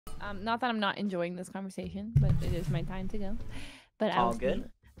Not that I'm not enjoying this conversation, but it is my time to go. But All good.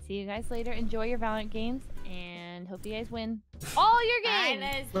 See you guys later. Enjoy your Valorant games, and hope you guys win all your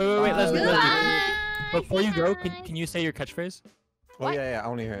games. Wait, Leslie. Before you go, Bye. can you say your catchphrase? Oh yeah, I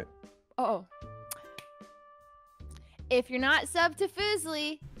want to hear it. Oh. If you're not subbed to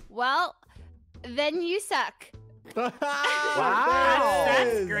Foozly, well, then you suck. Wow,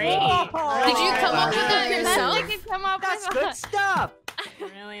 that's great. Whoa. Did you come up with that yourself? That's good stuff.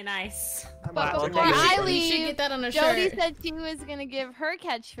 Really nice. But Well, before you I should leave, get that on a Jody shirt. said she was gonna give her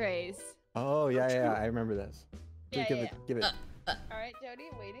catchphrase. Oh yeah, I remember this. Yeah, Give it. All right, Jody,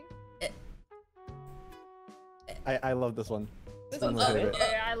 I'm waiting. I love this one. This one's one's my favorite.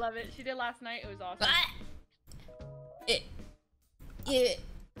 Yeah, I love it. She did last night. It was awesome.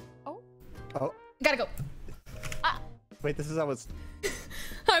 Oh, Gotta go. wait, this is how it's.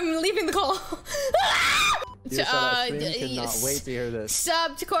 I'm leaving the call. Dear Sarah, stream cannot wait to hear this.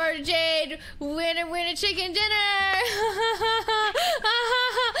 Sub to QuarterJade, winner chicken dinner.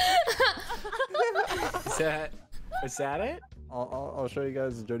 Is that it? I'll show you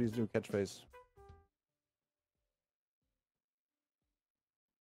guys Jody's new catchphrase.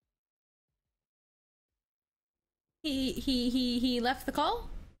 He left the call.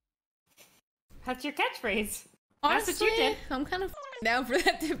 That's your catchphrase. Honestly, That's what you did. I'm kind of down for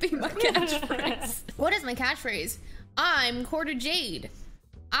that to be my catchphrase. What is my catchphrase? I'm QuarterJade.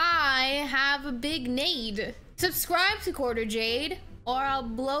 I have a big nade. Subscribe to QuarterJade, or I'll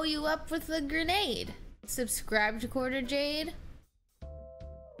blow you up with a grenade. Subscribe to QuarterJade.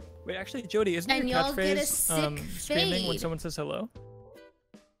 Wait, actually, Jody, isn't And your y'all get a catchphrase sick screaming when fade. someone says hello?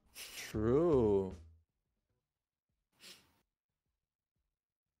 True.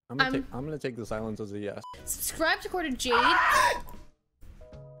 I'm gonna take the silence as a yes. Subscribe to QuarterJade.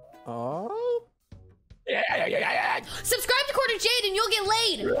 Oh. Subscribe to QuarterJade and you'll get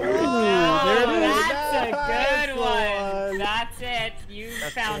laid. Oh, that's a good one. That's it. You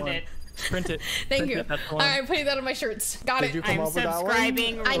found it. Print it. Thank Print you. it, that's the All one. right, I'm putting that on my shirts. Got Did it. you come I'm up with that one?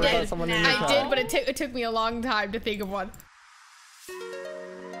 subscribing I Or did. was that someone in your I chat? did, but it took me a long time to think of one.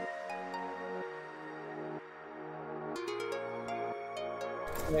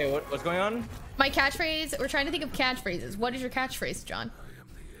 Wait, what's going on? My catchphrase. We're trying to think of catchphrases. What is your catchphrase, John?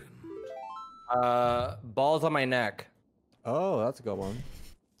 Balls on my neck. Oh, that's a good one.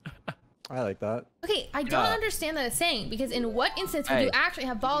 I like that. Okay, I don't understand that it's saying, because in what instance would you actually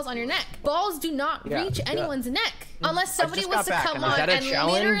have balls on your neck? Balls do not reach anyone's neck unless somebody was to come on and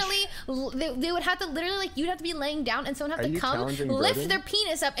literally, they would have to literally, like, you'd have to be laying down and someone have to come, lift their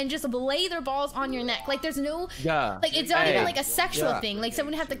penis up and just lay their balls on your neck. Like, there's no, like, it's not even like a sexual thing. Like,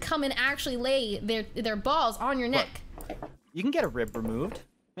 someone would have to come and actually lay their balls on your neck. You can get a rib removed.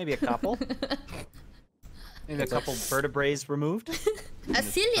 Maybe a couple. Maybe a couple vertebrae removed.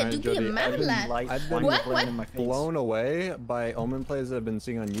 Asilia, do be a man lad. I've been blown away by Omen plays that I've been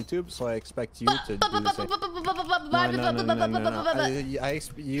seeing on YouTube, so I expect you to do the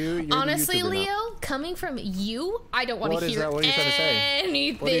same. Honestly, Leo, coming from you, I don't want to hear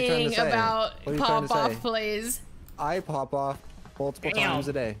anything about pop-off plays. I pop off multiple times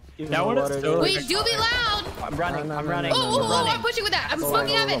a day. That one is so Wait, do be loud! I'm running. I'm running. Oh, I'm pushing with that. I'm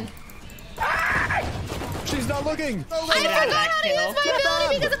smoking Evan. She's not looking. I forgot how to use my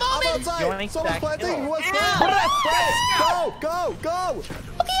ability because of Omen. Someone's planting. Go!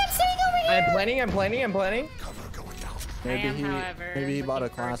 Okay, I'm sitting over here. I'm planning. Maybe he bought a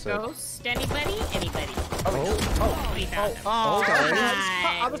classic. Ghost, anybody?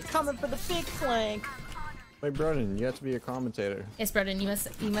 I was coming for the big flank. Wait, Brodin, you have to be a commentator. Yes, Brodin, you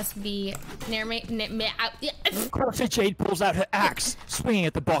must be QuarterJade pulls out her axe, swinging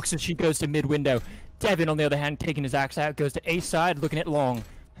at the box as she goes to mid-window. Devin, on the other hand, taking his axe out, goes to A side, looking at long.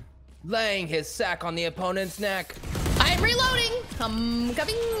 Laying his sack on the opponent's neck. I'm reloading. I'm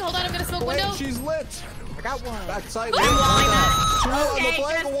coming. Hold on, I'm gonna smoke window. She's lit. I got one. Backside. Two on the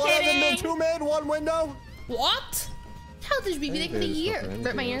flank, one of them in 2 mid, 1 window. What? How did you be making the year?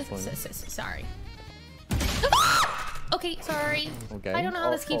 Hurt my ears. Sorry. Okay, sorry. Okay. I don't know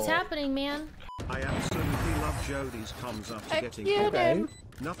how this keeps happening, man. I absolutely love Jody's comms after getting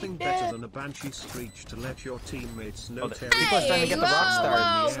nothing better than a banshee screech to let your teammates know. Hey,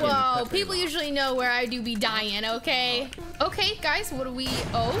 whoa. People usually know where I do be dying, okay? Okay, guys, what do we...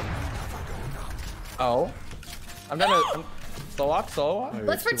 Oh. I'm gonna... slow walk.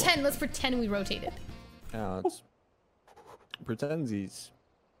 Let's pretend we rotated. Yeah, let's... Pretensies.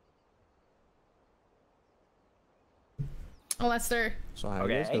 Oh, that's their... So how are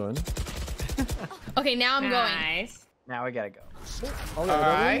you guys doing? Okay, now I'm going. Nice. Now we gotta go.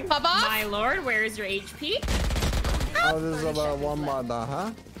 Alright. Pop off. My lord, where is your HP? Oh, this is about 1 mod,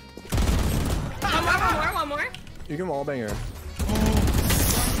 huh? One more. You can wallbang her.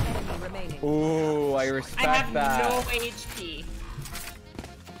 Ooh, I respect I have that. no HP.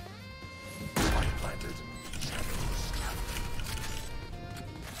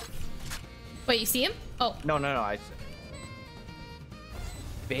 Wait, you see him? Oh. No.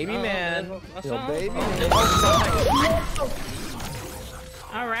 Baby man. Yo, baby.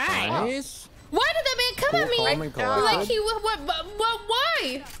 All right. Nice. Why did that man come at me? Like he what?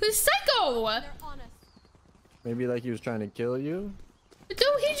 Why? He's psycho. Maybe like he was trying to kill you. Dude,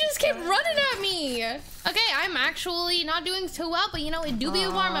 he just kept running at me. Okay, I'm actually not doing too well, but you know, it do be a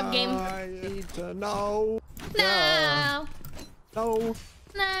warm-up game. I need to know. No. No.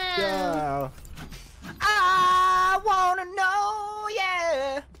 No. Yeah. I wanna know,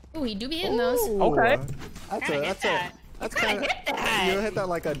 yeah. Ooh, he do be hitting those. Okay. That's Kinda kind of. hit that. You hit that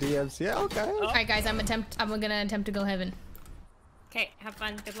like a DMC. Yeah, okay. All right, guys, I'm gonna attempt to go heaven. Okay, have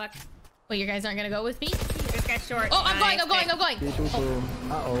fun. Good luck. Wait, you guys aren't gonna go with me? This guy's short. Oh, I'm going. Beep, boop, boom.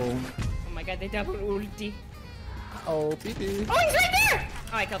 Oh my god, they double ulti. Oh, pee pee. Oh, he's right there!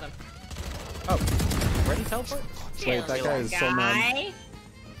 Oh, I killed him. Oh, ready teleport? Wait, that guy is so mad. Guy.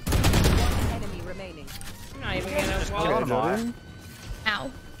 Enemy remaining. I'm not even gonna Kill wall. him all.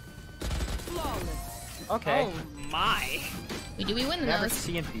 Ow. Okay. Oh my. We do win Never those.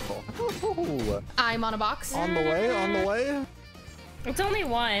 seeing people. Ooh. I'm on a box. On the way, on the way. It's only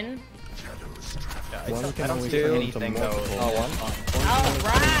one. One can I don't only do fit anything into though. multiple. Oh, one.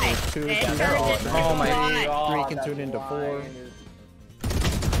 Alright. Two, They two, turned oh, it nice. Oh my one. god. 3 can tune into 4.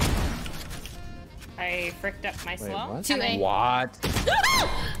 I fricked up my Wait, slow. what? 2A. What?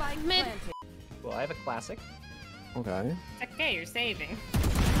 Mid. Well, I have a classic. Okay. It's okay, you're saving.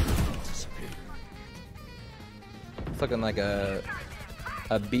 It's looking like a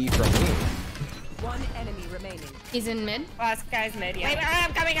B from me. One enemy remaining. He's in mid. Last guy's mid, yeah. Wait,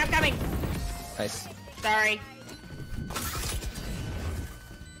 I'm coming! Nice. Sorry.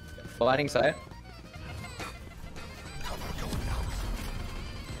 Blinding side.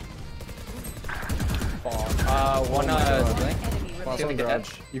 One thing. Enemy Last Gonna one, get garage.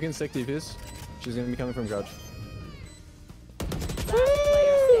 You can stick defuse. She's gonna be coming from garage.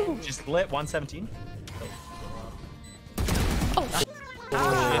 Just lit 117. Oh.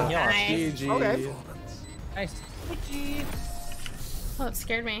 Nice. GG. Okay. Nice. Oh, that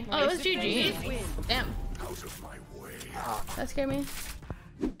scared me. Oh, it was GG. Damn. That scared me.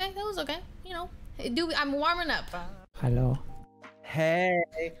 Okay, that was okay. You know, I'm warming up. Hello. Hey.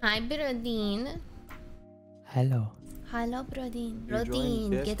 Hi, Brodin. Hello. Hello, Brodin. You joined Brodin,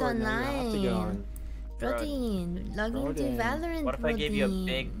 get Discord, now you have to get online. on. Brodin, log into Brodin. Valorant. What if I gave you a Brodin.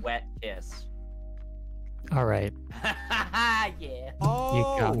 big wet kiss? All right. Yeah. You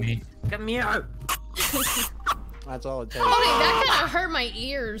Oh, got me. come here. That's all it takes. Okay, that kind of hurt my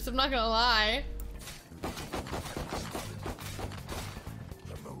ears. I'm not gonna lie.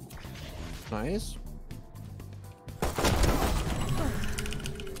 Nice.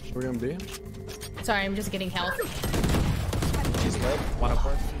 We're gonna be. Sorry, I'm just getting health. She's lit.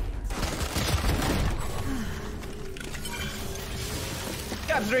 104.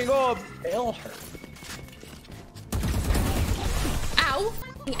 Capturing orb. Kill her. Ow!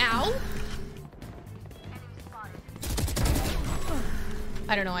 Ow!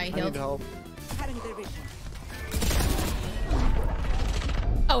 I don't know why I I need healed. help.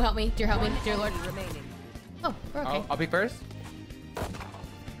 Oh, help me. Dear, help me. Dear Lord. remaining. Oh, we're okay. I'll be first.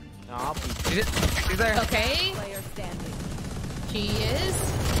 No, I'll be She's there. Okay. Player standing. She is.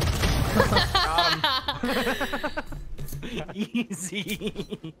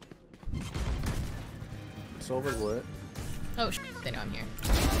 easy. Silver's lit. Oh, they know I'm here.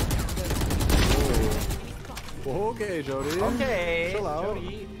 Oh. Okay, Jody. Okay. Chill out.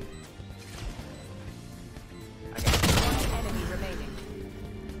 Jody. Enemy remaining.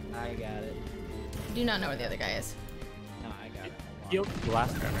 I got it. Do not know where the other guy is. No, I got it. Killed the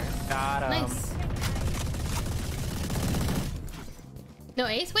last guy, right? Got him. Nice. No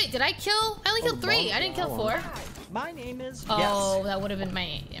ace? Wait, did I kill? I only killed 3. I didn't kill 4. My name is. Oh, Yes. that would have been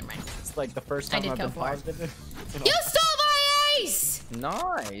my. Never mind. It's like the first I time did I've kill been 4. positive. You stole my ace!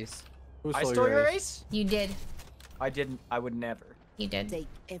 Nice. Who I stole your ace? You did. I didn't. I would never. You did. Take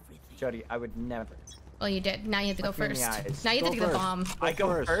everything. Jody, I would never. Well, you did. Now you have to go Look me in first. the eyes. Now you have to Go get the first. bomb. I go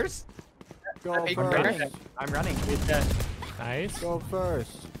first. first? Go I'm first. running. I'm running. Nice. Go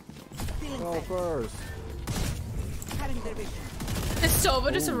first. Go first. The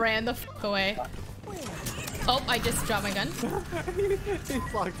Sova just ran the fuck away. Oh, I just dropped my gun.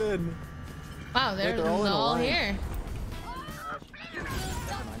 He's locked in. Wow, they're they're all in a all line. here.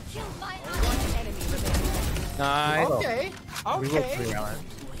 Nice. Okay. We will Okay. 3 hours.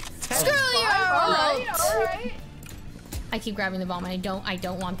 Screw you! alright. I keep grabbing the bomb. I don't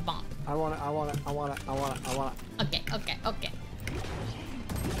want the bomb. I want it. Okay.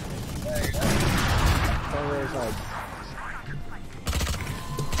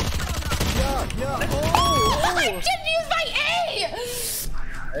 Yeah. Oh! I didn't use my A!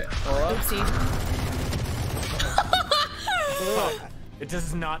 Oopsie. It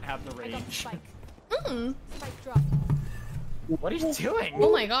does not have the range. What are you doing?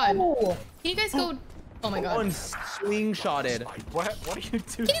 Oh my god. Can you guys go? Oh my god. One slingshotted. What are you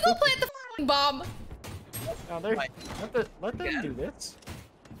doing? Can you go plant the f***ing bomb? No, let them do this.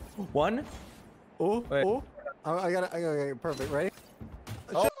 One. Oh. I got it. Perfect. Ready?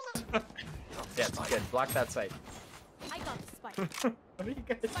 Oh. Yeah, it's good. Block that site. I got the spike. What are you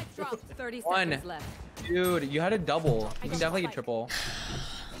guys? Spike drop. 30 One. seconds left. Dude, you had a double. You can definitely get triple.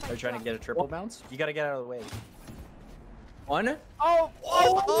 Are you trying to get a triple bounce? You gotta get out of the way. One. Oh,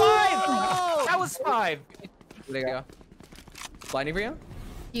 five! That was 5. There you go. Blinding for you?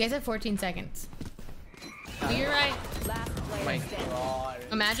 You guys have 14 seconds. You're right. Last player My standing. god.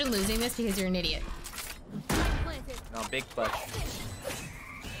 Imagine losing this because you're an idiot. No, big clutch.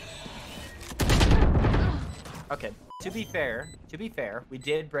 Okay. To be fair, we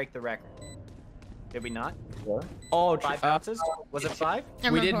did break the record. Did we not? Oh, 5 bounces? Was it 5?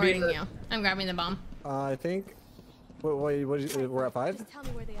 I'm We did beat reporting you. I'm grabbing the bomb. I think. Wait, we're at 5? Tell me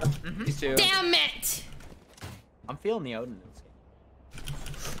where they are. These two. Damn it! I'm feeling the Odin in this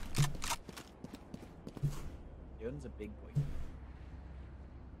game. The Odin's a big boy.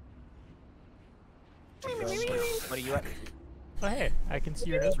 What are you at? Oh, hey, I can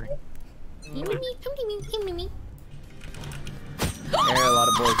see your nose ring. Me. Yeah, a lot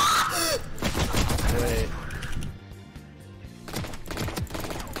of boys. Wait.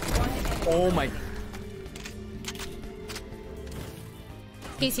 Oh my.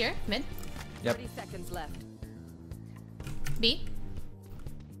 He's here. Mid. Yep. 30 seconds left. B.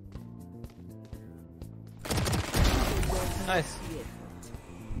 Nice.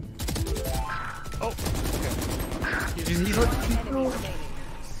 Oh. Okay. He's Enemy remaining.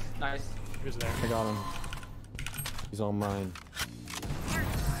 nice. Who's there? I got him. He's on mine.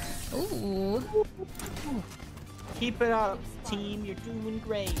 Ooh. Keep it up, team. You're doing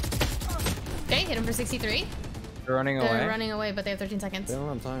great. Okay, hit him for 63. They're running away. They're running away, but they have 13 seconds. They don't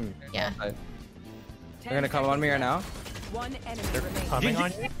have time. Yeah. They're gonna come on me right now. One enemy remaining. Coming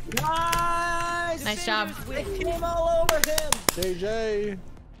on you? Nice! Nice job. They came all over him. JJ.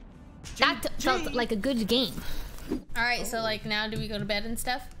 That felt like a good game. All right, so like now do we go to bed and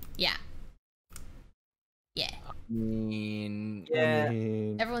stuff? Yeah. Yeah. Yeah.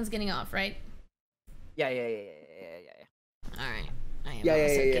 Everyone's getting off, right? Yeah. All right. I am Yeah,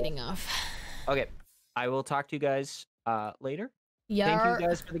 also yeah. getting off. Okay. I will talk to you guys later. Yeah. Thank you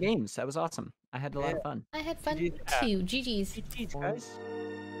guys for the games. That was awesome. I had a lot of fun. I had fun Yeah. too. GG's. GG's, guys.